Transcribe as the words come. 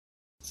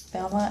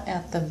Bella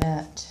at the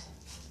vet.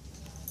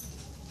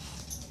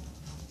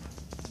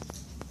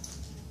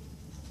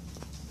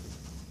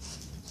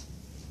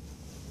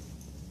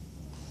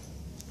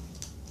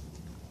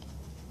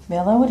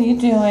 Bella, what are you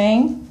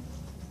doing?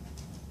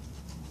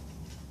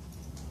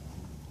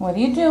 What are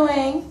you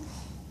doing?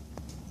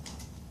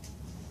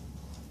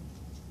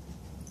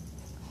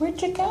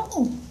 Where'd you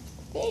go?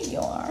 There you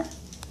are.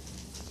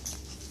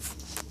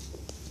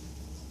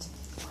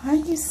 Why are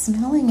you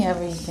smelling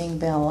everything,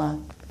 Bella?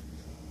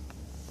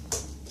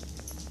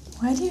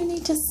 Why do you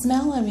need to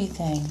smell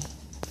everything?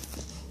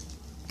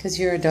 'Cause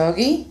you're a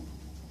doggy?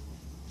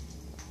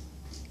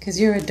 'Cause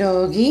you're a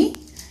doggy?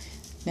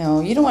 No,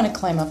 you don't want to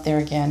climb up there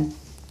again.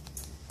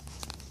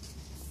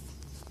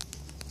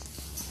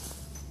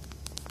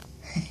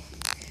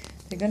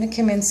 They're going to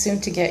come in soon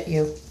to get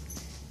you,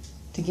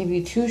 to give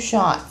you 2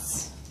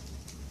 shots.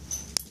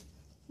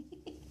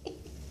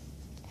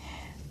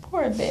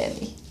 Poor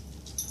Betty.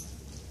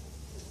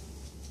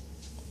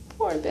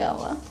 Poor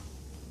Bella.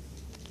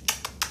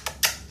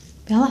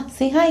 Bella,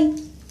 say hi.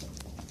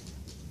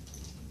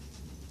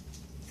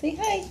 Say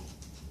hi.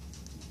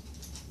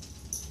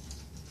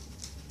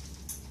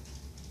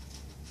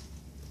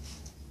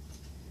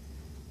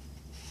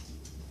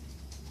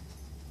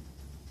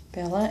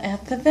 Bella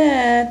at the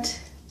vet.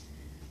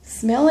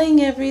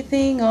 Smelling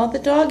everything, all the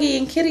doggy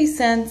and kitty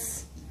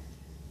scents.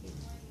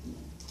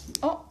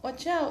 Oh,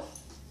 watch out.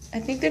 I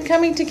think they're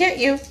coming to get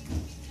you.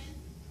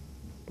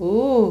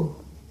 Ooh,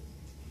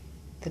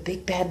 the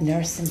big bad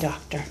nurse and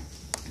doctor.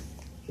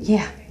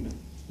 Yeah.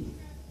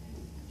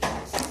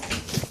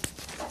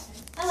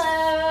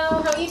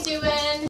 Hello, how are you doing?